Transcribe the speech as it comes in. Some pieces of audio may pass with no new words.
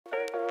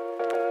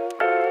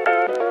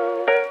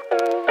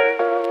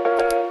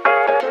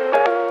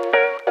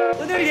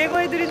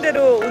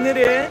대로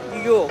오늘은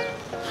뉴욕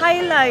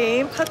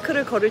하이라인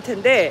파크를 걸을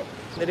텐데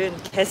오늘은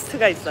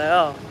게스트가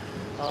있어요.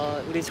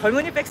 우리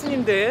젊은이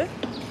백스님들,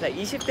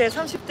 20대,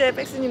 30대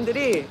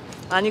백스님들이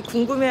많이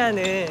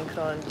궁금해하는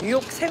그런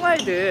뉴욕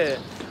생활들.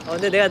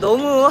 근데 내가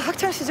너무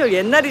학창시절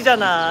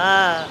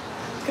옛날이잖아.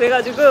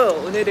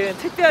 그래가지고 오늘은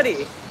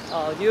특별히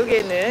뉴욕에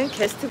있는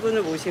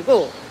게스트분을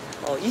모시고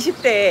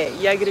 20대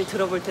이야기를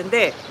들어볼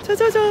텐데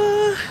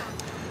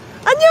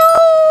안녕!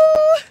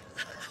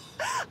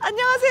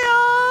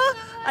 안녕하세요.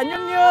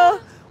 안녕요.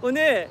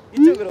 오늘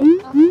이쪽으로.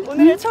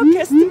 오늘의 첫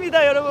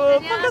게스트입니다, 여러분.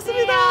 안녕하세요.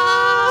 반갑습니다.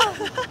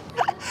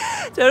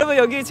 자, 여러분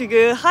여기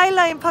지금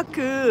하이라인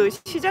파크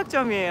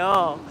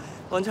시작점이에요.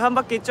 먼저 한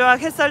바퀴 쫙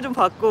햇살 좀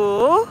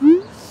받고.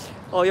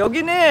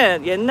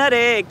 여기는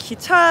옛날에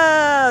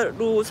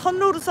기차로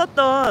선로로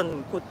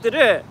썼던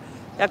곳들을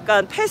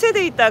약간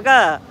폐쇄돼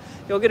있다가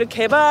여기를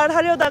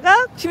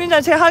개발하려다가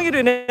시민단체 항의로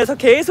인해서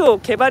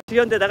계속 개발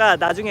지연되다가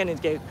나중에는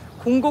이렇게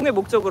공공의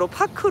목적으로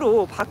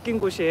파크로 바뀐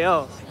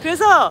곳이에요.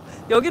 그래서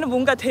여기는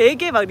뭔가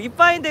되게 막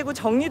리파인되고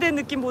정리된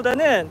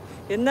느낌보다는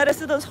옛날에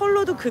쓰던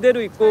선로도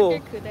그대로 있고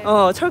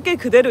철길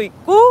그대로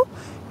있고,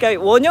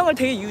 그러니까 원형을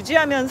되게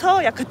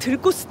유지하면서 약간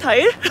들꽃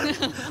스타일.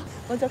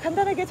 먼저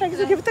간단하게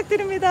자기소개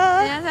부탁드립니다.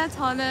 안녕하세요.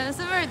 저는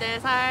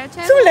 24살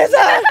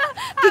 24살!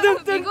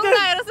 미국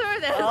나이로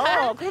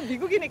 24살. 그럼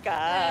미국이니까.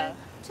 네,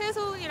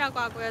 최소훈이라고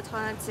하고요.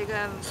 저는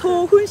지금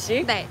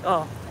소훈씨? 네.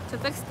 저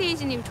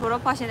백스테이지님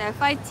졸업하신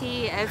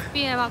FIT에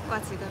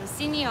FBM학과 지금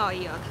시니어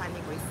이어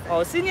다니고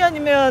있어요.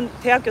 시니어니면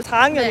대학교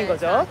 4학년인 네,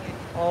 거죠?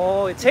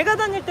 4학년. 제가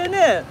다닐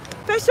때는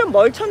패션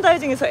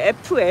멀천다이징에서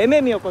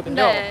FMM이었거든요.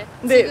 네.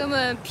 근데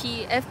지금은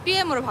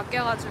FBM으로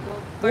바뀌어가지고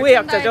뭐의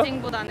약자죠?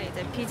 멀천다이징보다는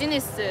이제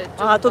비지니스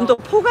좀 더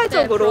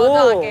포괄적으로. 네,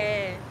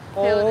 브로드하게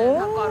배우는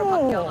학과로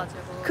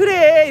바뀌어가지고.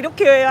 그래,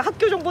 이렇게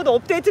학교 정보도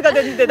업데이트가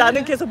됐는데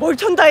나는 계속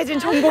멀천다이징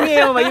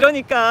전공이에요 막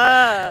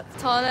이러니까.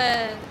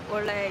 저는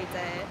원래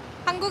이제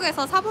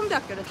한국에서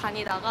사범대학교를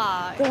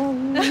다니다가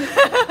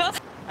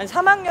아니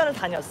 3학년을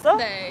다녔어?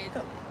 네,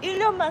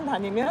 1년만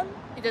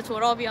다니면? 이제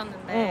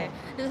졸업이었는데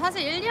그래서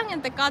사실 1,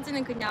 2학년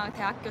때까지는 그냥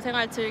대학교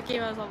생활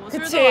즐기면서 뭐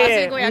그치. 술도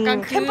마시고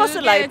약간 캠퍼스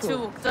그게 라이프. 주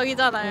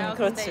목적이잖아요. 근데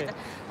그렇지. 이제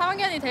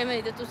 3학년이 되면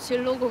이제 또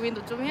진로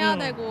고민도 좀 해야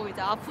되고 이제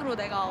앞으로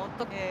내가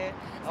어떻게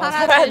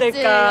살아야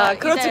될까.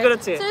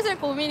 그렇지. 슬슬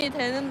고민이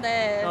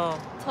되는데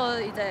저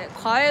이제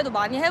과외도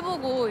많이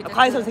해보고 이제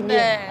과외 선생님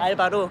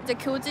알바로 이제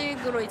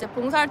교직으로 이제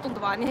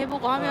봉사활동도 많이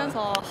해보고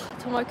하면서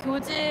정말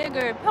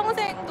교직을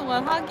평생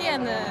동안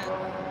하기에는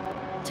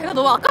제가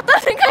너무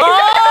아깝다는 생각이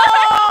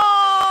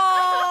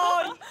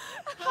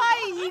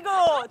하이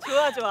이거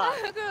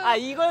좋아.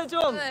 이거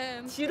좀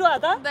네.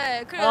 지루하다?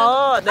 네,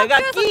 그래서 내가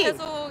학교에서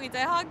계속 이제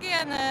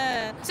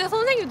하기에는 진짜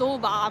선생님이 너무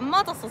안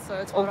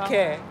맞았었어요, 저랑.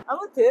 오케이.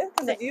 아무튼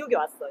그래서 네. 뉴욕에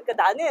왔어. 그러니까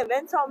나는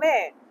맨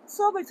처음에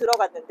수업을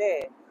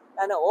들어갔는데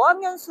나는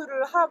어학연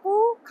수를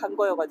하고 간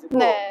거여가지고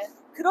네.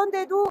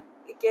 그런데도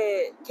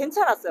이게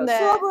괜찮았어요. 네.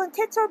 수업은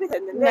캐치업이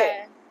됐는데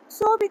네.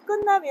 수업이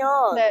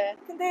끝나면 네.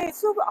 근데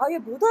수업을 아예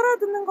못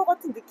알아듣는 것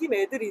같은 느낌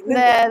애들이 있는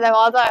거야. 네,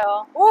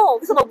 맞아요.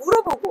 그래서 막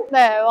물어보고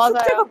네, 맞아요.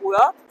 숙제가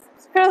뭐야?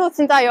 그래서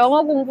진짜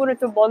영어 공부를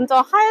좀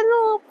먼저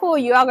해놓고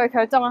유학을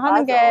결정을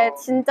하는 게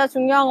진짜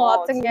중요한 것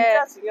같은 게.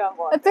 진짜 중요한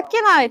것 같아요.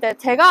 특히나 이제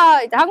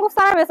제가 이제 한국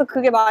사람에서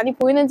그게 많이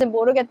보이는지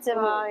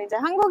모르겠지만 이제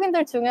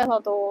한국인들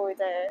중에서도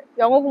이제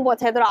영어 공부가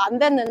제대로 안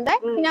됐는데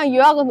그냥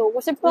유학은 오고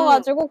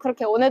싶어가지고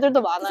그렇게 온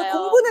애들도 많아요. 그래서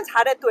공부는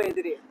잘해 또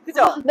애들이.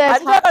 그죠? 네,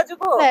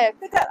 앉아가지고 네.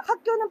 그러니까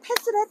학교는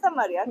패스를 했단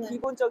말이야.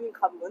 기본적인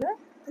관문을.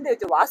 근데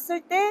이제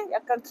왔을 때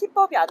약간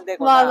키법이 안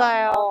되거나.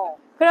 맞아요.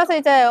 그래서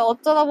이제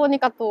어쩌다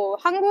보니까 또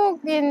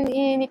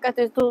한국인이니까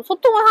또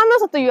소통을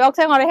하면서 또 유학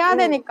생활을 해야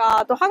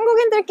되니까 또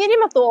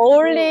한국인들끼리만 또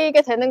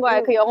어울리게 되는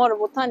거예요. 그 영어를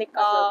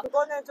못하니까. 맞아요.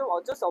 그거는 좀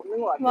어쩔 수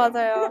없는 것 같아요.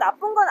 맞아요. 그게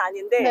나쁜 건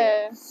아닌데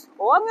네.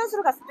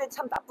 어학연수를 갔을 때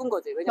참 나쁜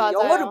거지. 왜냐면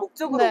맞아요. 영어를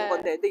목적으로 네. 온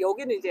건데 근데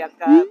여기는 이제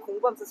약간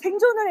공부하면서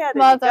생존을 해야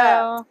되니까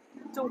맞아요.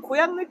 좀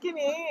고향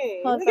느낌이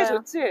있는 게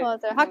좋지.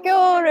 맞아요.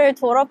 학교를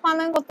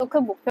졸업하는 것도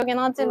큰 목표긴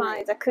하지만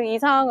이제 그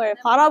이상을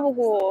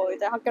바라보고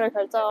이제 학교를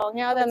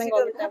결정해야 되는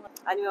거기 때문에.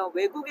 아니면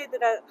외국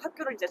애들한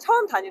학교를 이제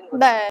처음 다니는 거죠?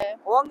 네.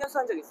 어학연수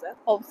한 적 있어요?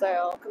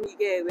 없어요. 그럼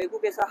이게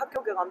외국에서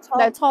학교 경험 처음?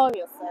 네,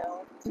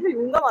 처음이었어요. 진짜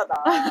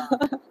용감하다.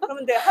 그러면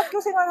근데 학교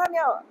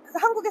생활하면 그래서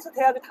한국에서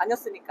대학을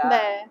다녔으니까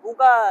네.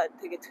 뭐가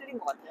되게 틀린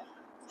것 같아요?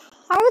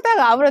 한국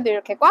대학은 아무래도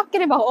이렇게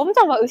과끼리 막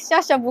엄청 막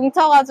으쌰으쌰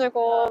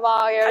뭉쳐가지고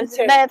막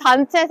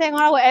단체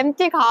생활하고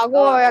MT 가고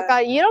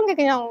약간 이런 게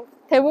그냥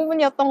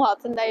대부분이었던 것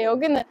같은데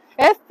여기는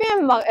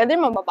FBM 막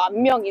애들만 막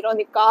 10,000명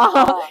이러니까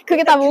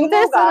그게 다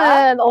뭉칠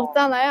수는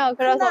없잖아요.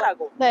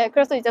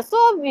 그래서 이제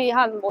수업이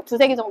한 뭐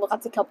 2-3개 정도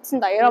같이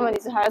겹친다 이러면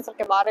이제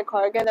자연스럽게 말을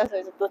걸게 돼서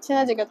이제 또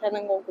친해지게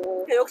되는 거고.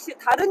 그러니까 역시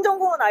다른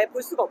전공은 아예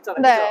볼 수가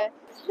없잖아요. 네.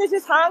 그렇죠? 근데 이제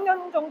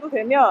 4학년 정도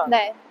되면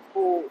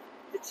뭐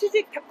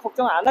취직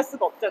걱정 안 할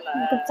수가 없잖아요.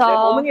 그쵸. 내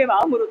어머니의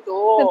마음으로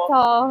또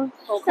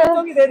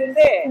걱정이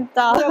되는데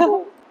진짜.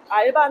 뭐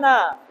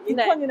알바나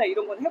인턴이나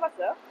이런 건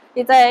해봤어요?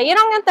 이제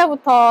 1학년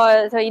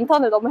때부터 저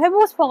인턴을 너무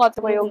해보고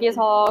싶어가지고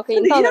여기서 그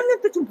근데 인턴을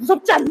 1학년 때 좀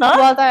무섭지 않나?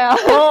 맞아요.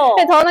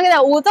 근데 저는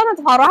그냥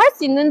오전부터 바로 할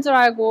수 있는 줄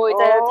알고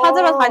이제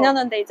찾으러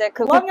다녔는데 이제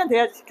그 5학년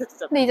돼야지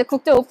시켰잖아. 근데 이제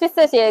국제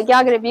오피스에서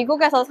얘기하기를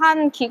미국에서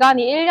산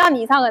기간이 1년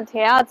이상은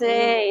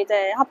돼야지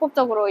이제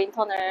합법적으로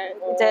인턴을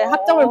이제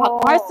학점을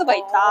받고 할 수가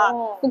있다.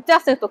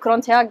 국제학생 또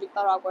그런 제약이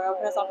있더라고요.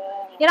 그래서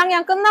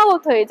 1학년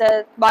끝나고부터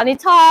이제 많이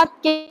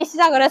찾기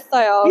시작을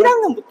했어요.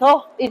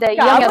 1학년부터? 이제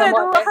그러니까 2학년 아무래도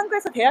넘어갈 때.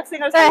 한국에서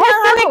대학생을 네,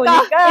 상상하고 했으니까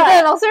오니까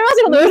이제 막 술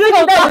마시고 놀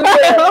수가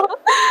없잖아요.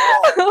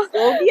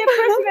 여기에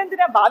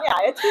프레시맨들이랑 마음이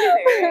아예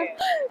틀리네.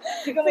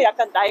 지금은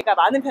약간 나이가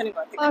많은 편인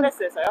것 같아,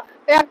 클래스에서요?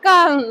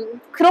 약간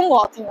그런 것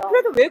같아요.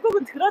 그래도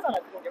외국은 덜하잖아,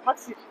 그런 게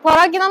확실히.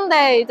 덜하긴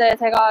한데 이제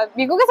제가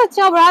미국에서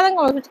취업을 하는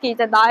건 솔직히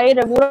이제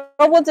나이를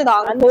물어보지도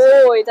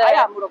않고 이제 아예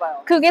안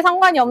물어봐요. 그게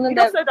상관이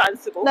없는데 이력서에도 안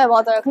쓰고. 네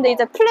맞아요. 근데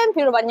이제 플랜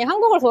B로 만약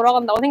한국을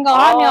돌아간다고 생각을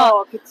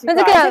하면 그치.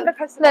 근데 그냥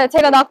네,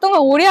 제가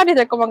낙동강 오리알이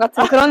될 것만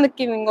같은 그런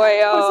느낌인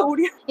거예요. 벌써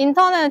우리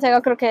인턴은 제가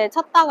그렇게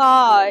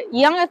찾다가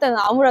 2학년 때는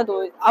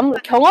아무래도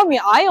경험이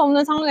아예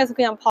없는 상황에서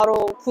그냥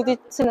바로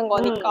부딪히는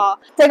거니까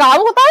제가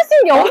아무것도 할 수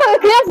있는 게 없어서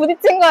그냥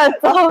부딪힌 거였죠.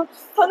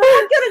 저는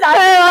학교를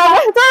네, 맞아요.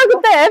 저는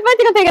그때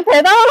FIT가 되게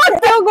대단한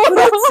학교고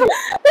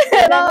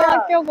대단한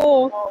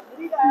학교고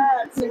우리가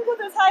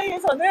친구들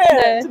사이에서는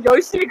네. 좀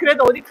열심히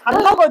그래도 어디 간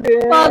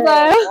거거든.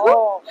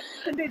 맞아요.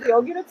 근데 이제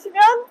여기로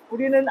치면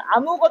우리는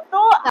아무것도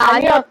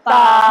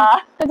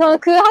아니었다. 저는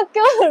그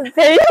학교를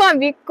밸류만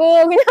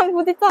믿고 그냥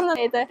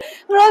부딪혔는데 이제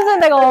풀어주는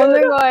데가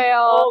없는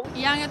거예요.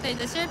 2학년 때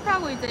이제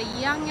실패하고 이제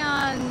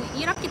 2학년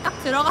 1학기 딱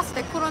들어갔을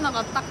때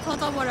코로나가 딱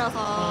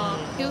터져버려서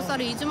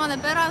기숙사를 2주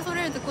만에 빼라는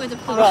소리를 듣고 이제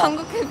바로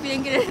한국행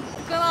비행기를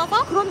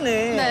끊어서 그렇네.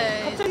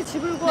 네. 갑자기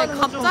집을 네, 구하는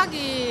거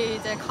갑자기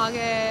이제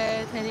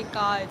가게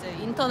되니까 이제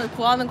인턴을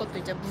구하는 것도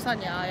이제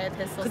무산이 아예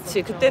됐었죠.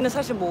 그치. 그때는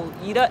사실 뭐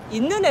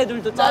있는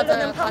애들도 맞아요.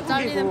 잘리는 다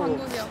잘리는 판국이고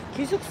판국이요.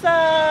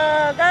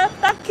 기숙사가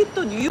딱히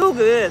또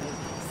뉴욕은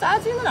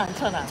싸지는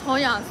않잖아.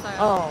 전혀 안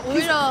써요. 기숙-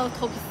 오히려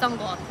더 비싼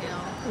것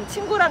같아요. 그럼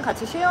친구랑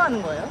같이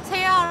쉐어하는 거예요?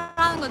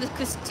 쉐어하는 건데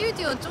그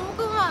스튜디오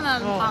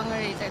조그만한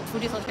방을 이제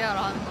둘이서 쉐어를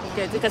하는 거예요.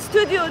 그러니까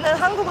스튜디오는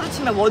한국으로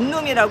치면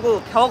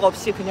원룸이라고 벽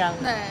없이 그냥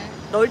네.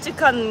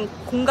 널찍한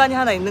공간이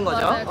하나 있는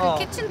거죠. 맞아요.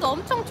 그 키친도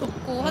엄청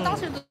좁고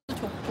화장실도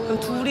좁고. 그럼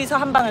둘이서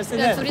한 방을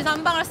쓰는? 네, 둘이서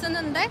한 방을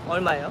쓰는데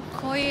얼마예요?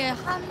 거의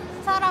한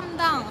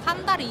사람당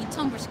한 달에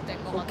 2,000불씩 될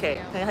것 오케이.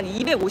 같아요. 그냥 한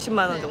 250만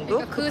원 네, 정도?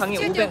 그러니까 그 방이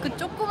스튜디오 500만 그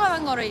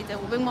조그만한 거를 이제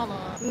 500만 원.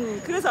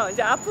 그래서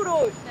이제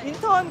앞으로 네.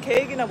 인턴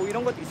계획이나 뭐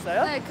이런 것도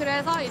있어요? 네,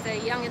 그래서 이제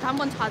 2학년 때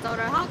한번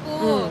좌절을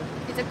하고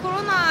이제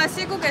코로나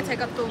시국에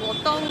제가 또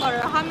어떤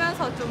거를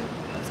하면서 좀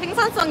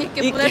생산성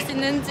있게 보낼 수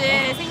있는지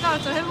생각을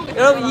좀 해보게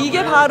되더라고요. 여러분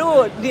이게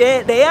바로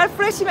레알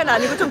프레시맨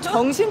아니고 좀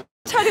정신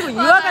차리고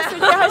유학 갔을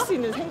때 할 수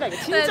있는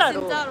생각이에요. 진짜로. 네,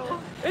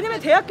 진짜로. 왜냐면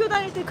대학교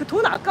다닐 때 그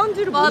돈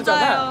아까운지를 모르잖아.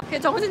 맞아요. 그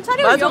정신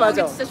차리고 맞아, 유학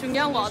맞아. 가기 진짜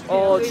중요한 것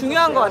같아요.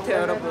 중요한 것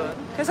같아요, 여러분.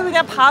 그래서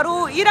그냥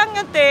바로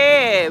 1학년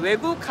때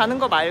외국 가는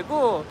거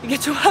말고 이게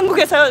좀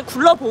한국에서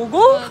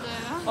굴러보고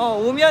맞아요.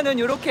 오면은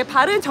이렇게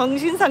바른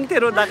정신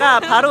상태로다가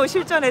바로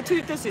실전에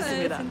투입될 수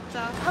있습니다. 네,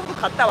 진짜. 한국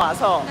갔다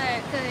와서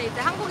네, 그 이제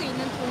한국에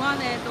있는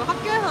동안에 또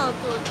학교에서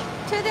또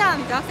최대한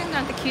이제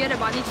학생들한테 기회를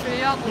많이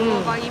주려고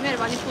막 이메일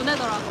많이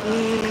보내더라고요.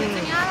 그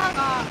중에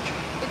하나가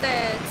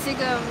이제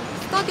지금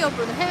스터디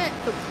어브로드 해외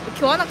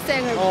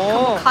교환학생을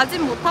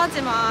가진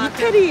못하지만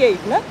이태리에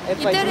있나?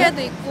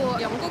 이태리에도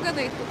있고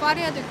영국에도 있고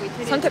파리에도 있고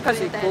이태리에도 선택할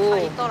수 있고 있고. 다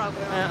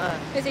있더라고요.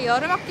 이제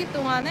여름 학기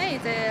동안에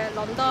이제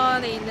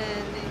런던에 있는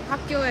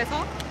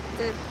학교에서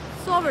이제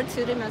수업을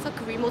들으면서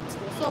그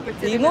리모트로 수업을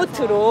들으면서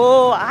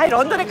리모트로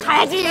런던에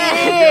가야지.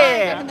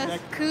 근데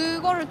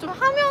그거를 좀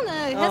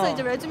하면은 해서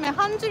이제 레주메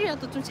한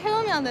줄이라도 좀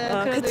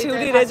채우면은 그래도 그치 이제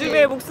우리 다시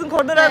레주메에 목숨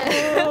걸으라고.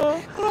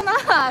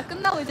 코로나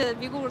끝나고 이제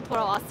미국으로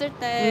돌아왔을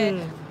때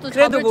또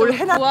그래도 잡을 뭘 좀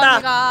해놨다.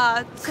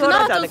 구하기가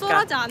그나마 좀 않을까.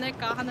 수월하지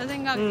않을까 하는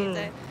생각이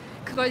이제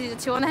그걸 이제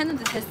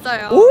지원했는데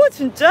됐어요. 오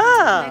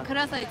진짜? 네,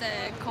 그래서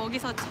이제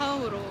거기서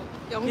처음으로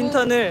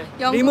인턴을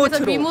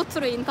영국에서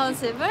리모트로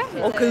인턴십을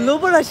이제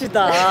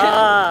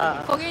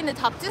글로벌하시다. 거기 있는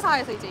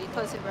잡지사에서 이제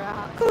인턴십을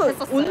그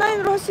했었어요.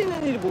 온라인으로 할 수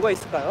있는 일이 뭐가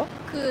있을까요?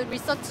 그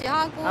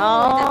리서치하고 이제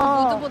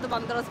뭐 무드보드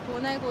만들어서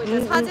보내고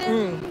이제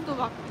사진도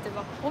막 이제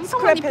막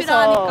엄청 많이 스크랩해서.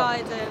 필요하니까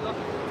이제 막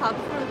다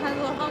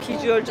풀해서 하고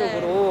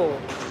비주얼적으로.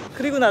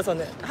 그리고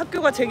나서는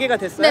학교가 재개가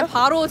됐어요? 네,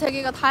 바로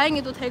재개가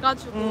다행히도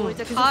돼가지고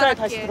이제 기숙사에 가을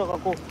다시 학기에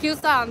들어가고.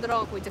 기숙사 안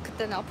들어가고 이제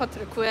그때는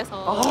아파트를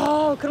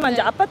구해서 그러면 네.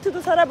 이제 아파트도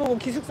살아보고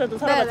기숙사도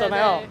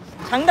살아봤잖아요. 네.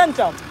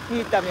 장단점이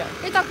있다면?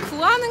 일단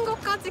구하는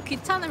것까지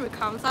귀찮음을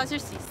감수하실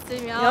수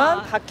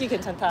있으면 받기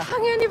괜찮다.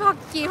 당연히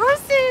받기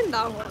훨씬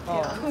나은 것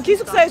같아요. 그럼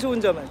기숙사의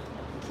좋은 점은?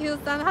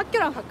 기숙사는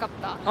학교랑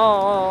가깝다.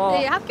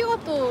 네, 학교가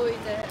또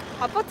이제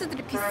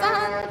아파트들이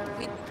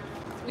비싼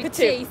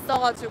위치에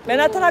있어가지고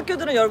맨하탄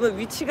학교들은 여러분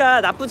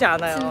위치가 나쁘지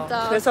않아요.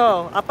 진짜.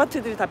 그래서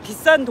아파트들이 다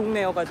비싼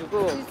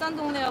동네여가지고 비싼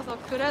동네여서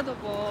그래도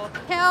뭐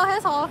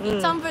헤어해서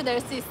 2,000불 낼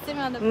수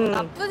있으면 뭐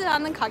나쁘지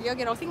않은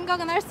가격이라고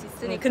생각은 할 수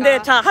있으니까.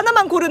 근데 자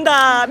하나만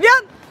고른다면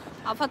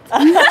아파트.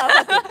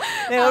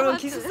 네 여러분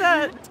아파트.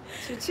 기숙사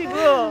치고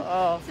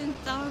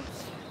진짜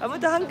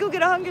아무튼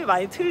한국이랑 한국이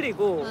많이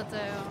틀리고.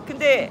 맞아요.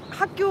 근데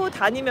학교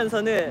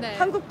다니면서는 네.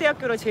 한국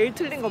대학교랑 제일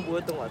틀린 건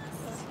뭐였던 것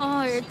같아요?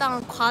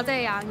 일단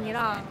과제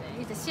양이랑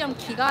이제 시험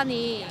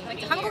기간이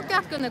이제 한국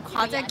대학교는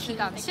과제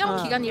기간,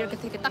 시험 기간이 이렇게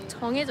되게 딱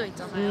정해져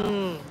있잖아요.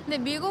 근데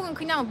미국은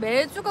그냥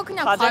매주가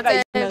그냥 과제가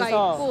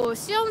있고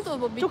시험도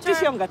뭐 쪽지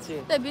시험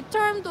같이. 네,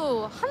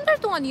 midterm도 한 달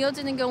동안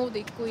이어지는 경우도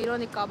있고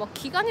이러니까 막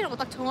기간이라고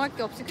딱 정할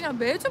게 없이 그냥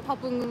매주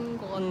바쁜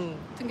것 같은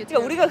게. 그러니까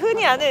우리가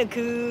흔히 아는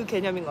그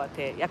개념인 것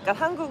같아. 약간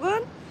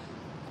한국은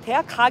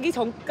대학 가기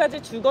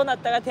전까지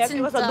죽어놨다가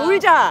대학교 가서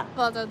놀자.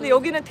 맞아. 근데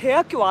여기는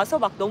대학교 와서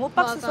막 너무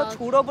빡세서 맞아.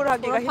 졸업을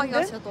하기가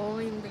힘든. 진짜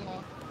너무 힘든 것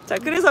같아. 자,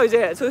 그래서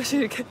이제 소시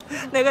이렇게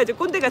내가 이제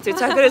꼰대같이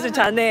자, 그래서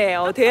자네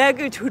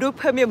대학을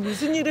졸업하면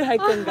무슨 일을 할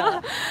건가?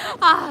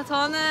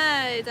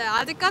 저는 이제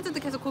아직까지도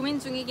계속 고민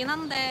중이긴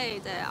한데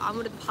이제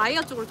아무래도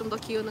바이어 쪽으로 좀 더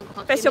기우는 것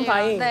같긴 패션 해요.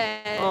 바잉.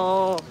 네.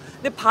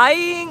 근데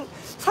바잉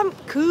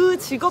그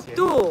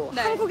직업도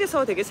네.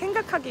 한국에서 되게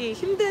생각하기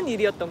힘든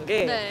일이었던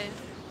게 네.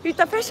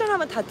 일단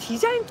패션하면 다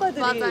디자인과들이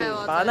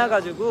맞아요.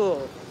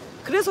 많아가지고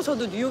그래서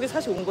저도 뉴욕에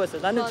사실 온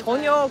거였어요. 나는 맞아요.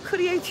 전혀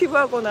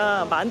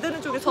크리에이티브하거나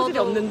만드는 쪽에 소질이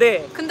저도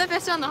없는데 근데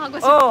패션을 하고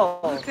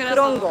싶어. 그래서,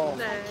 그런 거.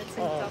 네,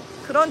 진짜.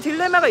 그런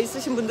딜레마가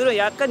있으신 분들은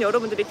약간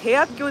여러분들이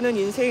대학교는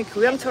인생의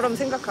교양처럼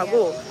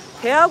생각하고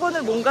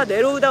대학원을 뭔가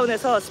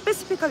내로우다운해서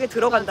스페시픽하게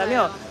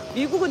들어간다면 맞아요.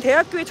 미국은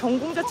대학교의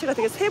전공 자체가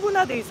되게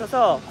세분화돼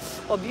있어서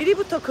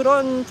미리부터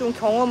그런 좀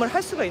경험을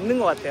할 수가 있는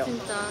것 같아요.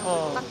 진짜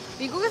딱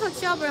미국에서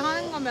취업을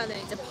하는 거면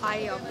이제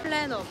바이어,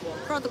 플래너, 뭐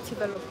프로덕트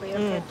디벨로퍼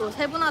이렇게 또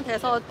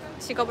세분화돼서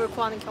직업을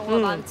구하는 경우가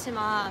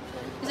많지만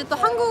이제 또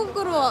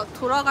한국으로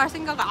돌아갈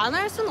생각을 안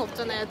할 수는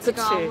없잖아요. 지금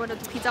그치.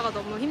 아무래도 비자가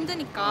너무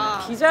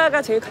힘드니까.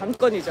 비자가 제일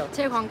관건이죠.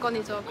 제일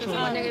관건이죠. 그래서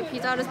만약에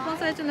비자를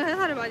스폰서해주는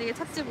회사를 만약에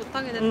찾지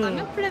못하게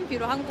된다면 플랜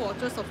B로 한국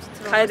어쩔 수 없이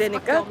들어갈 가야 수밖에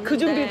되니까 없는데 그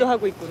준비도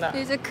하고 있구나.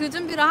 이제 그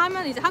준비를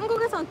하면 이제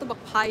한국에서는 또 막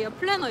바이어,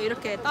 플래너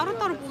이렇게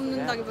따로따로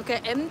뽑는다기보다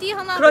그냥 MD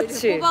하나로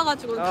이렇게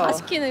뽑아가지고 다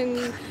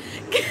시키는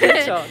게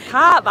그렇죠.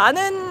 다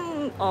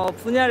많은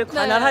분야를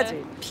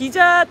관할하지.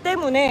 비자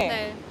때문에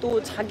네.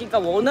 또 자기가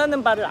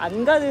원하는 바를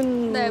안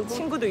가는 네,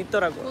 친구도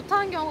있더라고요.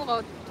 못하는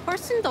경우가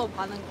훨씬 더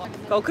많은 것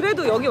같아요.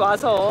 그래도 여기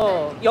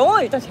와서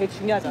영어 일단 제일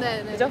중요하잖아요.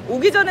 네, 네. 그죠?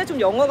 오기 전에 좀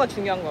영어가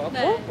중요한 것 같고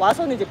네.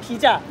 와서는 이제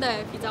비자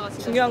네, 비자가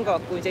진짜 중요한 것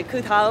같고 이제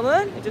그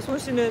다음은 이제 소은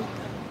씨는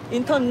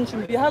인턴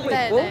준비하고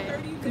네, 있고 네.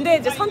 근데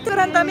이제 선택을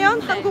한다면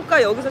네.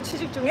 한국과 여기서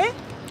취직 중에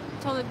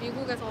저는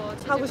미국에서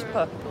하고 취직을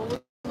싶어요.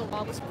 너무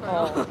하고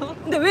싶어요.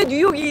 근데 왜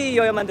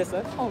뉴욕이어야만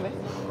됐어요? 처음에?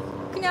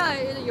 그냥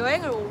이제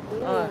여행을 오고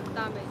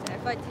그다음에 이제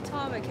FIT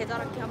처음에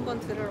계절학기 한번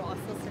들으러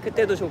왔었어요.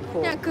 그때도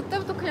좋고 그냥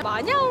그때부터 그냥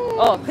마냥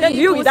그냥 이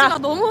뉴욕이다. 도시가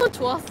너무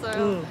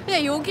좋았어요.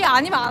 그냥 여기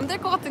아니면 안 될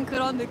것 같은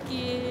그런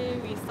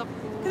느낌이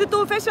있었고. 근데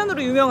또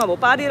패션으로 유명한 뭐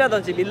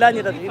파리라든지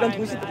밀란이라든지 이런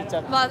도시들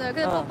있잖아. 맞아요.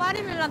 근데 뭐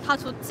파리, 밀란 다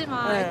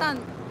좋지만 네.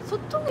 일단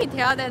소통이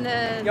돼야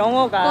되는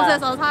영어가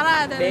곳에서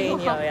살아야 되는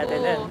메인이어야 것 같고.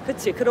 되는.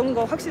 그치, 그런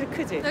거 확실히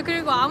크지. 네,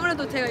 그리고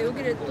아무래도 제가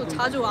여기를 또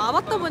자주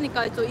와봤다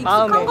보니까 좀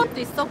익숙한 마음에. 것도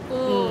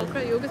있었고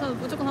그래서 여기서는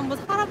무조건 한번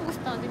살아보고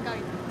싶다는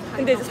생각이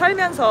근데 이제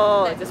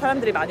살면서 네. 이제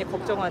사람들이 많이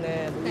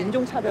걱정하는 뭐 네.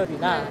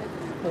 인종차별이나 네.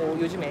 뭐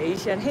요즘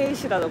에이시안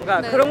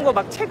헤이시라던가 네. 그런 거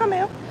막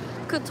체감해요?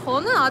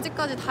 저는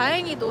아직까지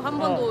다행히도 한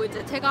번도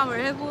이제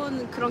체감을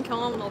해본 그런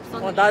경험은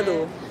없었는데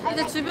나도.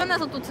 이제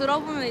주변에서 또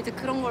들어보면 이제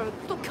그런 걸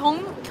또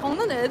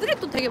겪는 애들이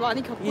또 되게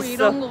많이 겪고 있어.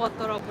 이런 것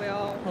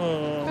같더라고요.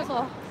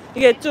 그래서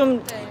이게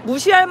좀 네.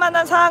 무시할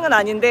만한 사항은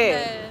아닌데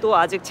네. 또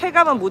아직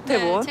체감은 못 네,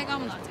 해본.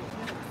 체감은 아직 못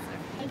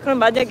해봤어요. 그럼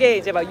만약에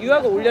이제 막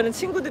유학을 오려는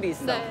친구들이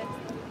있어. 네.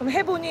 그럼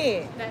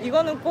해보니 네.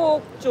 이거는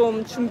꼭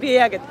좀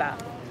준비해야겠다.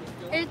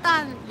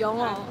 일단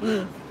영어.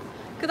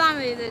 그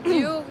다음에 이제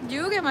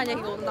뉴욕에 만약에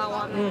온다고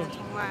하면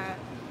정말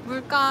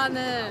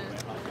물가는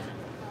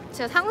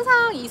제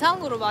상상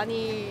이상으로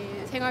많이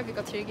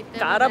생활비가 들기 때문에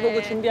그러니까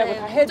알아보고 준비하고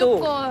다 해도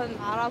무조건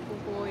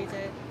알아보고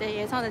이제 내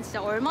예산은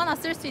진짜 얼마나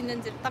쓸 수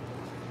있는지 딱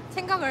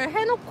생각을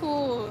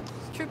해놓고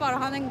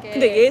출발을 하는 게.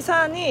 근데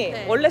예산이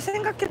네. 원래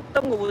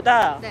생각했던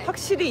것보다 네.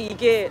 확실히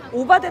이게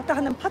오바됐다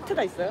하는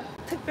파트가 있어요?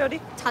 특별히?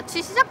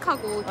 자취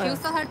시작하고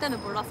기숙사 살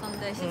때는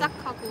몰랐었는데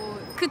시작하고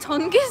그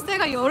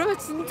전기세가 여름에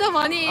진짜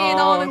많이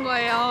나오는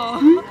거예요.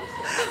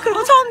 그런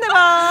거 처음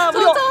내봐.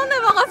 저 처음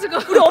내봐가지고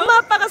우리 엄마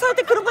아빠가 살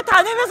때 그런 거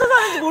다 내면서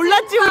사는지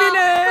몰랐지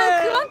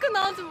우리는. 그만큼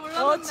나올 줄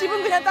몰랐는데.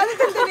 집은 그냥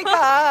따뜻할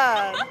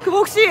테니까. 그럼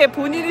혹시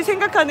본인이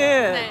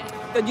생각하는 네.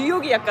 그러니까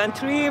뉴욕이 약간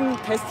드림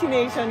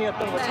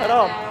데스티네이션이었던 네,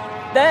 것처럼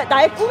네.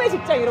 나의 꿈의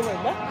직장 이런 거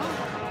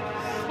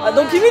있나?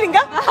 넌 비밀인가?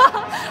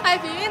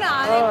 아니 비밀은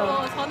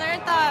아니고 저는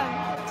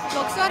일단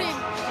럭셔리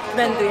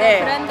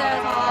브랜드에서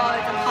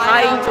이제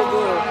바잉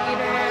쪽으로.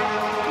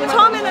 일을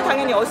처음에는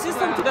당연히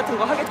어시스턴트 같은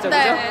거 하겠죠,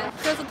 네.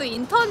 그래서 또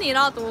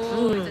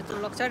인턴이라도 이제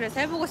좀 럭셔리를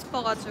해보고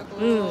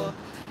싶어가지고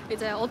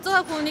이제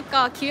어쩌다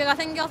보니까 기회가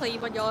생겨서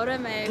이번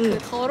여름에 그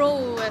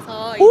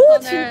더로우에서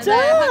인턴을 진짜?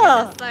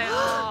 하게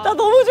됐어요. 나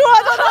너무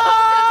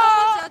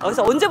좋아하잖아.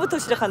 그래서 언제부터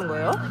시작하는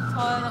거예요?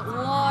 저는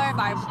 5월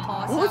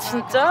말부터 오,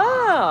 진짜?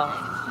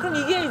 그럼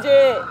이게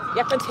이제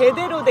약간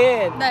제대로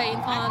된 네,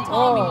 인턴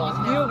처음인 것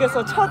같아요.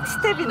 뉴욕에서 첫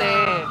스텝이네.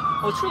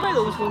 출발이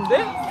너무 좋은데?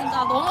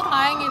 진짜 너무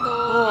다행히도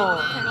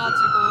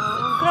돼가지고.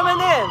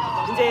 그러면은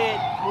이제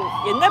뭐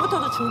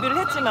옛날부터도 준비를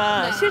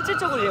했지만 네.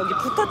 실질적으로 여기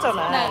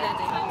붙었잖아.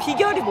 네네네.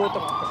 비결이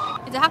뭐였던 것 같아?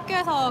 이제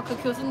학교에서 그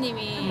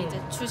교수님이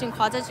이제 주신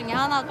과제 중에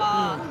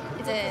하나가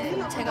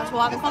이제 제가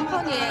좋아하는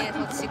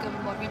컴퍼니에서 지금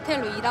뭐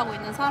리테일로 일하고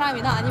있는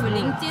사람이나 아니면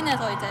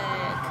링크드인에서 이제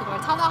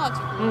그걸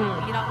찾아가지고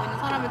일하고 있는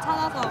사람을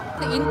찾아서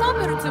그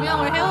인터뷰를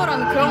 2명을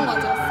해오라는 그런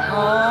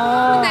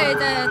과제였어요. 근데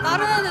이제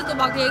다른 애들도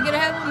막 얘기를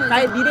해보면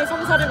나의 미래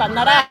상사를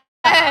만나라.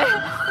 네.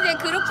 이제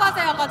그룹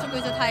과제여가지고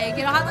이제 다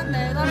얘기를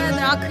하는데 다른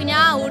애들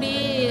그냥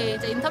우리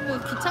이제 인터뷰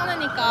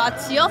귀찮으니까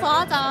지어서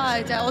하자.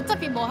 이제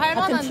어차피 뭐 할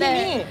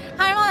만한데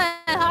할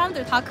만한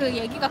사람들 다 그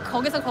얘기가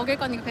거기서 거길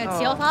거니까 그냥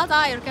지어서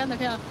하자 이렇게 하는데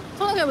그냥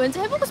저는 그냥 왠지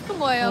해보고 싶은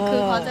거예요.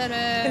 그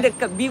과제를. 근데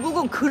그러니까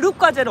미국은 그룹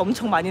과제를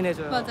엄청 많이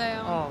내줘요.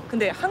 맞아요.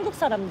 근데 한국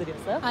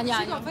사람들이었어요?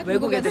 아니요.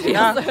 외국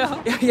애들이야?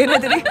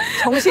 얘네들이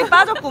정신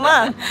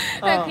빠졌구만.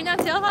 그냥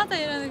지어서 하자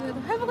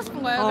이러는 거 해보고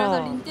싶은 거예요. 그래서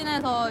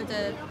린틴에서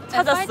이제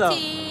찾았어.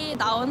 FIT에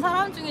나온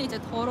사람 중에 이제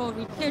더러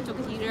리테일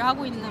쪽에서 일을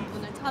하고 있는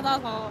분을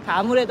찾아서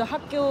아무래도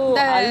학교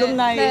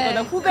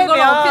알룸나이거나 후배면 그걸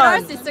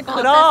어필할 수 있을 것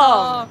그럼.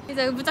 같아서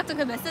이제 무작정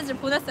그 메시지를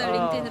보냈어요.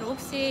 링크드인으로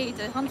혹시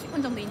이제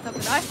 30분 정도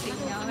인터뷰를 할 수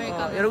있냐.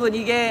 그러니까 여러분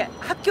이게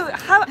학연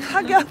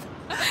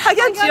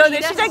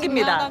지원의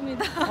시작입니다.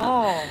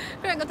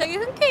 그러니까 되게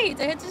흔쾌히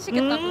이제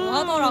해주시겠다고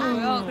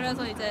하더라고요.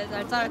 그래서 이제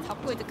날짜를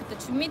잡고 이제 그때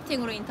줌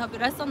미팅으로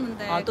인터뷰를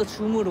했었는데 또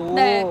줌으로.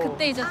 네,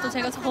 그때 이제 또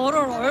제가 저를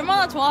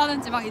얼마나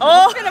좋아하는지 막 이제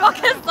어필을 막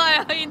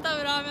했어요.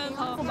 인터뷰를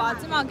하면서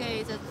마지막에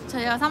이제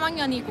제가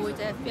 3학년이고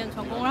이제 FBN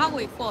전공을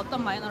하고 있고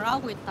어떤 마이너를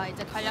하고 있다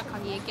이제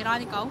간략하게 얘기를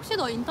하니까 혹시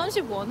너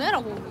인턴십 원해?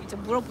 라고 이제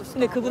물어보시더라고요.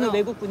 근데 그분은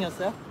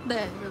외국분이었어요?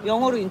 네.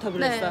 영어로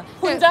인터뷰를 네. 했어요?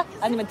 혼자?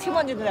 아니면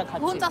팀원들이랑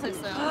같이? 혼자서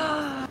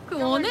했어요.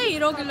 그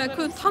원해? 이러길래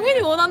그 당연히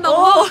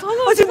원한다고.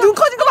 지금 눈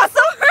커진 거 봤어?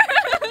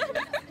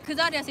 그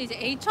자리에서 이제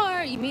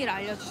HR 이메일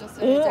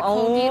알려주셨어요. 이제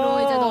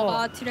거기로 이제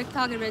너가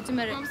디렉트하게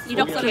레주메를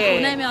이력서를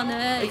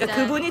보내면은 그러니까 이제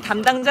그분이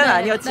담당자는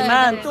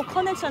아니었지만 네. 또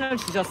커넥션을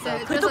주셨어요.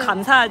 네, 그래도 그래서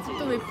감사하지.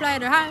 또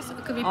리플라이를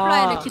그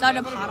리플라이를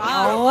기다려봐라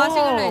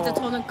하시길래 이제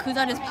저는 그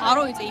자리에서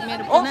바로 이제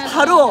이메일을 보내서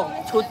바로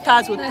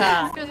좋다.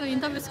 네, 그래서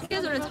인터뷰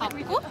스케줄을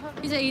잡고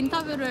이제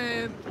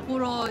인터뷰를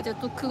보러 이제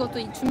또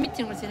그것도 줌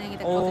미팅으로 진행이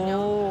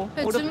됐거든요.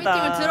 그래서 줌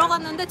미팅을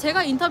들어갔는데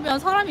제가 인터뷰한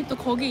사람이 또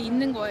거기에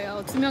있는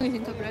거예요. 2명이서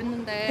인터뷰를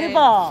했는데.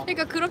 대박.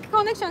 그러니까 그렇게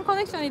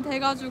커넥션이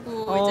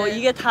돼가지고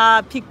이게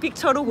다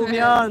빅픽처로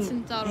보면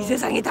진짜로. 이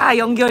세상이 다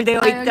연결되어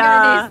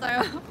있다. 연결돼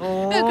있어요.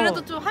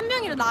 그래도 좀 한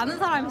명이라도 나는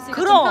사람이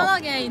있으니까 좀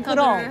편하게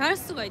인터뷰를 할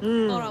수가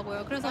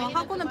있더라고요. 그래서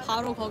하고는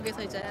바로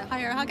거기서 이제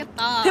하이를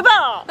하겠다.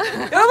 대박!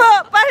 여러분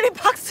빨리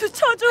박수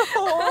쳐줘.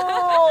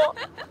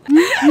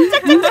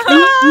 짝짝짝짝.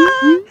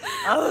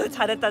 아우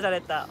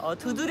잘했다.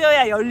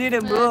 두드려야 열리는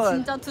분.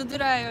 진짜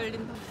두드려야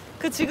열린다.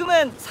 그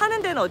지금은 사는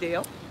데는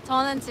어디예요?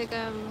 저는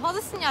지금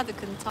허드슨야드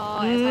근처에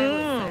살고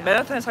있어요.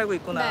 맨하탄에 살고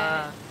있구나.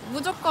 네.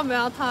 무조건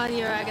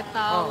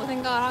맨하탄이어야겠다고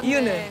생각을 하는데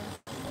이유는?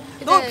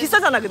 너무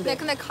비싸잖아 근데. 네,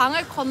 근데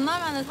강을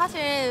건너면은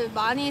사실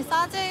많이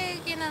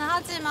싸지기는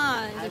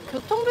하지만 이제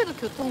교통비도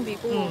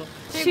교통비고 그리고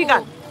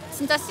시간.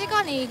 진짜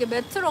시간이 이게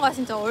메트로가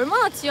진짜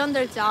얼마나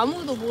지연될지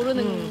아무도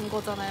모르는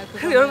거잖아요.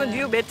 그리고 여러분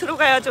뉴욕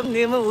메트로가 좀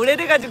너무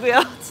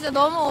오래돼가지고요. 진짜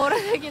너무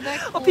오래되기도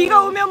했고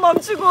비가 오면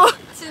멈추고.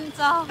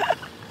 진짜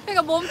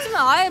그러니까 멈추면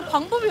아예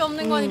방법이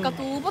없는 거니까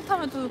또 우버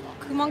타면 또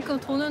그만큼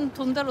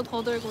돈대로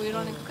더 들고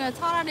이러니까 그냥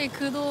차라리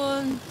그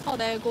돈 더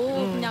내고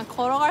그냥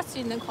걸어갈 수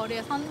있는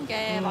거리에 사는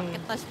게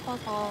맞겠다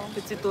싶어서.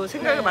 그치 또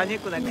생각을 많이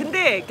했구나.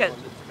 근데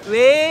그러니까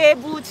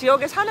외부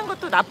지역에 사는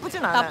것도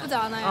나쁘진 않아. 나쁘지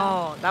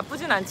않아요.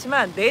 나쁘진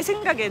않지만 내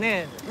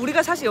생각에는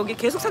우리가 사실 여기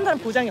계속 산다는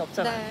보장이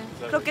없잖아. 네.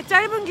 그렇게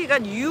짧은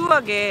기간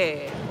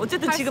유효하게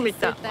어쨌든 할 지금 수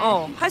일단 있을 때.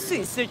 할 수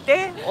있을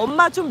때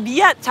엄마 좀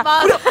미안. 자,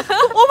 맞아. 우리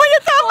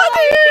어머니한테 한마디.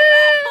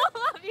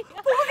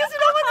 보고 계신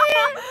어머니.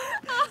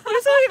 우리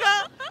소희가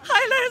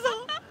하이라인에서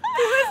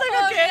보면서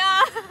이렇게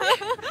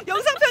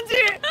영상 편지.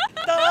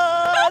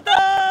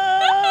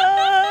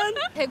 따단.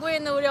 대구에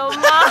있는 우리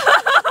엄마.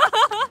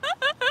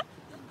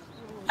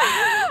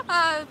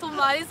 돈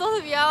많이 써서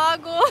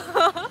미안하고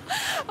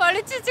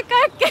빨리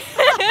취직할게.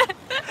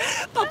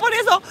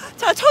 덕분에서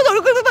자, 첫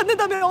월급을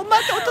받는다면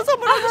엄마한테 어떤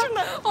선물 하고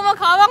싶나요? 엄마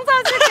가방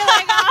사줄게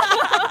내가.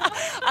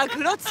 아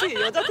그렇지,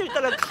 여자한테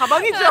일단은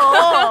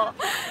가방이죠.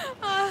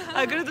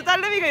 그래도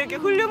딸내미가 이렇게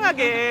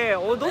훌륭하게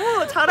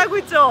너무 잘하고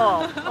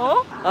있죠.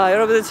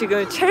 여러분들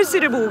지금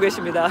첼시를 보고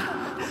계십니다.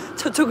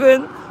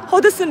 저쪽은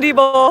허드슨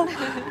리버.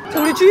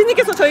 우리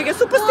주인님께서 저에게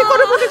수프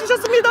스티커를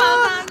보내주셨습니다.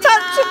 감사합니다.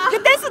 자,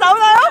 댄스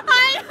나오나요?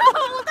 아이고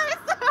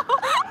못하겠어요.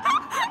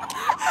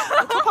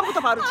 첫 판부터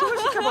바로 춤을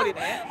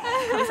시켜버리네.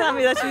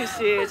 감사합니다,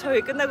 주희씨.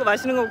 저희 끝나고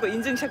맛있는 거 먹고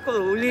인증 샷컷을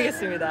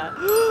올리겠습니다.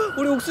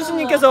 우리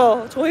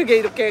옥수수님께서 저에게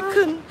이렇게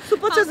큰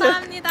슈퍼챗을.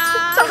 감사합니다.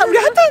 자, 우리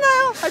한테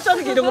해나요? 할 줄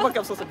아는 게 이런 거밖에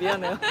없어서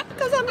미안해요.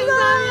 감사합니다.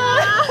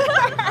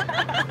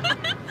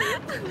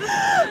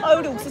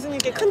 우리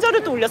옥수수님께 큰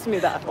절을 또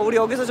올렸습니다. 우리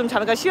여기서 좀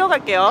잠깐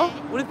쉬어갈게요.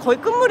 우리 거의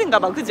끝물인가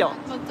봐, 그죠?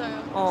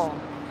 맞아요.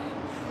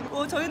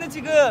 저희는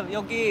지금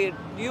여기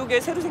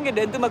뉴욕에 새로 생긴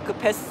랜드마크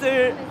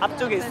베슬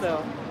앞쪽에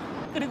있어요.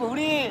 그리고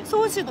우리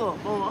소은 씨도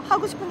뭐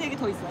하고 싶은 얘기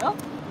더 있어요?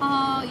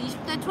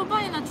 20대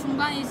초반이나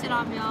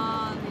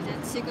중반이시라면 이제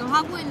지금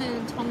하고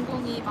있는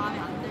전공이 마음에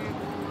안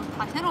들고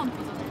다 새로운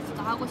도전을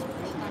진짜 하고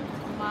싶으시다면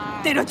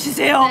정말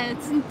때려치세요. 네,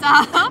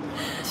 진짜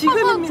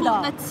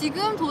지금입니다. 네,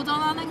 지금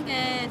도전하는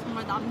게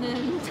정말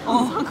남는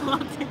장소인 것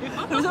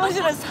같아요. 그래서 소은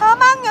씨는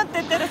 3학년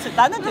때 때려치.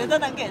 나는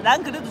대단한 게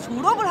난 그래도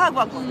졸업을 하고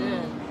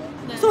왔거든.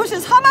 네. 소은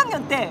씨는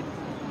 3학년 때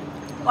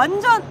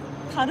완전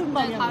다른 네,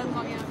 방향. 다른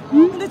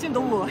방향으로. 근데 지금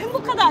너무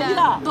행복하다 네,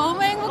 아니라.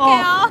 너무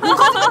행복해요. 눈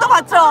커진 것도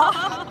봤죠.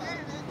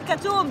 그러니까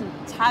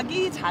좀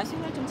자기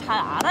자신을 좀 잘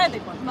알아야 될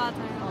것 같아요.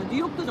 맞아요.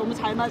 뉴욕도 너무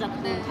잘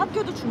맞았고 네.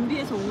 학교도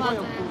준비해서 온 맞아요.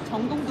 거였고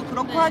전공도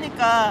그렇고 네.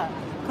 하니까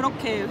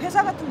그렇게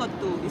회사 같은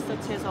것도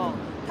리서치해서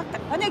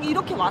탁탁 만약에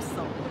이렇게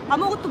왔어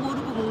아무것도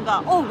모르고 뭔가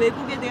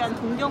외국에 대한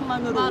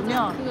동경만으로 맞아요.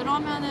 오면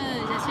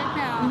그러면은 이제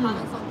실패할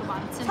가능성도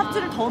많지만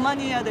삽질을 더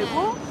많이 해야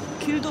되고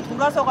길도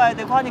돌아서 가야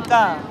되고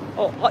하니까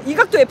이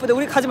각도 예쁘네.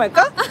 우리 가지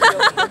말까?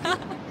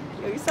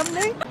 여기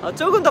썸네일?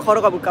 조금 더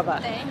걸어가 볼까 봐.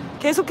 네.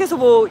 계속해서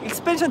뭐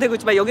익스펜션 되고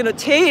있지만 여기는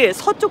제일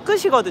서쪽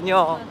끝이거든요.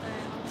 맞아요.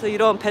 그래서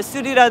이런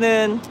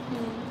베슬이라는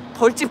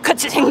벌집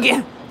같이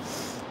생긴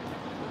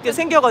게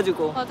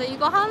생겨가지고 맞아,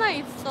 이거 하나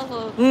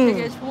있어서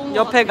되게 좋은 것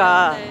옆에가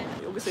같아요. 네.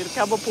 여기서 이렇게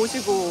한번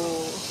보시고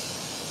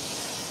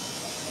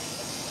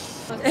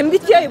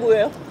MBTI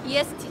뭐예요?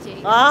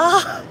 ESTJ.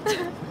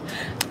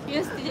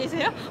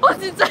 ESTJ세요?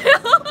 진짜요?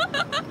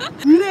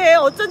 그래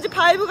어쩐지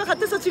바이브가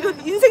같아서 지금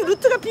인생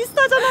루트가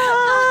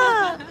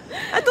비슷하잖아.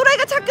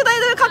 또라이가 찾고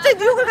다니다가 갑자기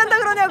뉴욕을 간다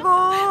그러냐고.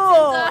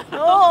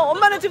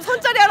 엄마는 지금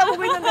손자리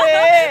알아보고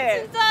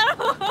있는데.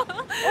 진짜로?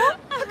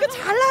 학교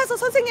잘 나와서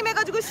선생님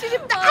해가지고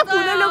시집 딱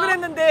보내려고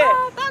그랬는데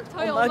딱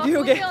저희 엄마 엄마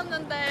뉴욕에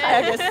꿈이었는데.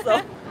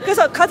 가야겠어.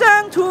 그래서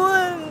가장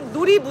좋은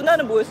놀이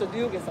문화는 뭐였어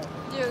뉴욕에서?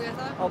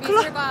 뉴욕에서? 클럽?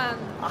 미술관.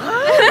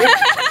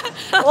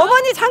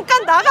 어머니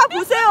잠깐 나가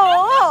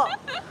보세요.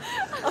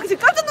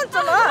 지금 깜짝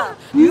놀랐잖아.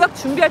 유학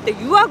준비할 때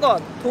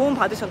유학원 도움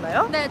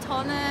받으셨나요? 네,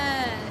 저는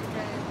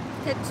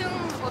이제 대충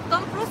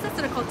어떤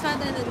프로세스를 거쳐야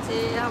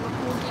되는지 한번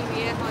보기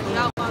위해서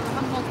유학원을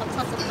한번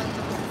거쳤었던 적이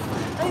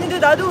있어요. 아니 근데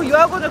나도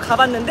유학원을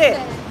가봤는데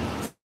네.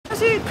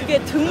 사실 그게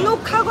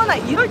등록하거나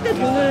이럴 때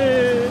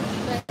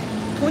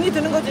돈이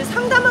드는 거지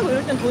상담하고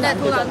이럴 땐 돈이 네, 안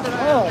돈 안 들어요.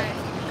 들어요. 네.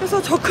 그래서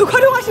적극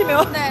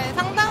활용하시면 네,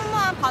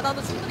 상담만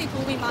받아도 충분히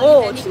도움이 많이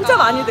되니까. 진짜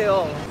많이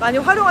돼요. 많이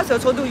활용하세요.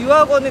 저도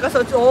유학원에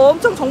가서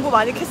엄청 정보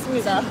많이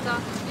캤습니다. 진짜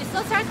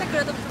리서치 할 때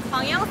그래도 좀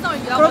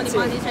방향성을 유학원이 그렇지.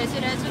 많이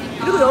제시를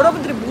해주니까. 그리고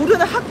여러분들이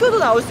모르는 학교도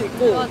나올 수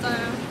있고 맞아요.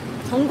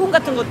 전공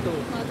같은 것도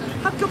맞아요.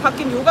 학교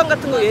바뀐 요강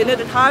같은 거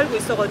얘네들 다 알고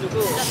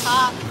있어가지고 진짜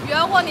다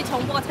유학원이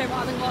정보가 제일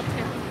많은 것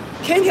같아요.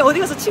 괜히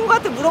어디 가서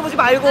친구한테 물어보지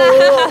말고.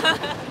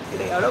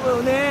 그래 여러분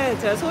오늘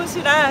제가 소은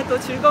씨랑 또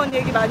즐거운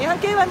얘기 많이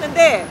함께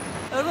해봤는데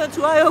여러분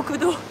좋아요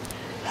구독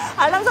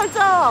알람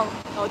설정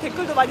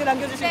댓글도 많이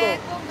남겨주시고 네,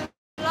 꼭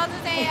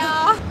눌러주세요.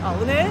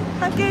 오늘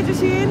함께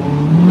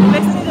해주신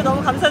백스테이지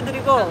너무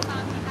감사드리고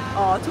감사합니다.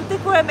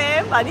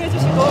 조태꿀맴 많이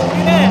해주시고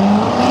우리는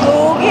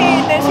여기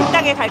있는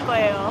식당에 갈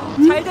거예요.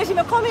 잘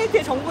되시면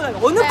커뮤니티에 정보는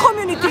어느 네.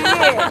 커뮤니티?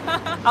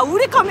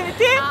 우리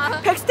커뮤니티?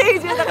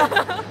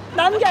 백스테이지에다가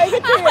남기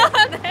알겠지?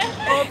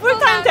 네.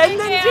 풀타임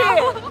됐는지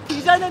남길게요.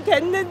 비자는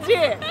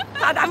됐는지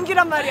다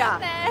남기란 말이야.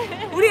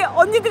 네. 우리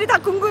언니들이 다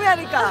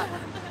궁금해하니까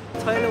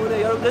저희는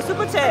오늘 여러분들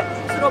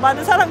슈퍼챗으로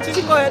많은 사랑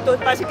주신 거에 또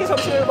맛있게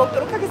점심을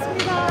먹도록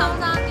하겠습니다.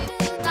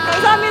 감사합니다.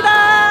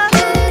 감사합니다.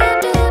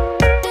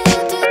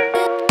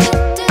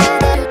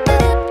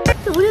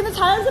 우리는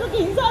자연스럽게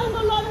인사하는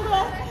걸로 하는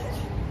거야.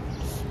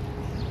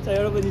 자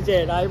여러분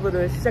이제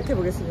라이브를 시작해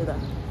보겠습니다.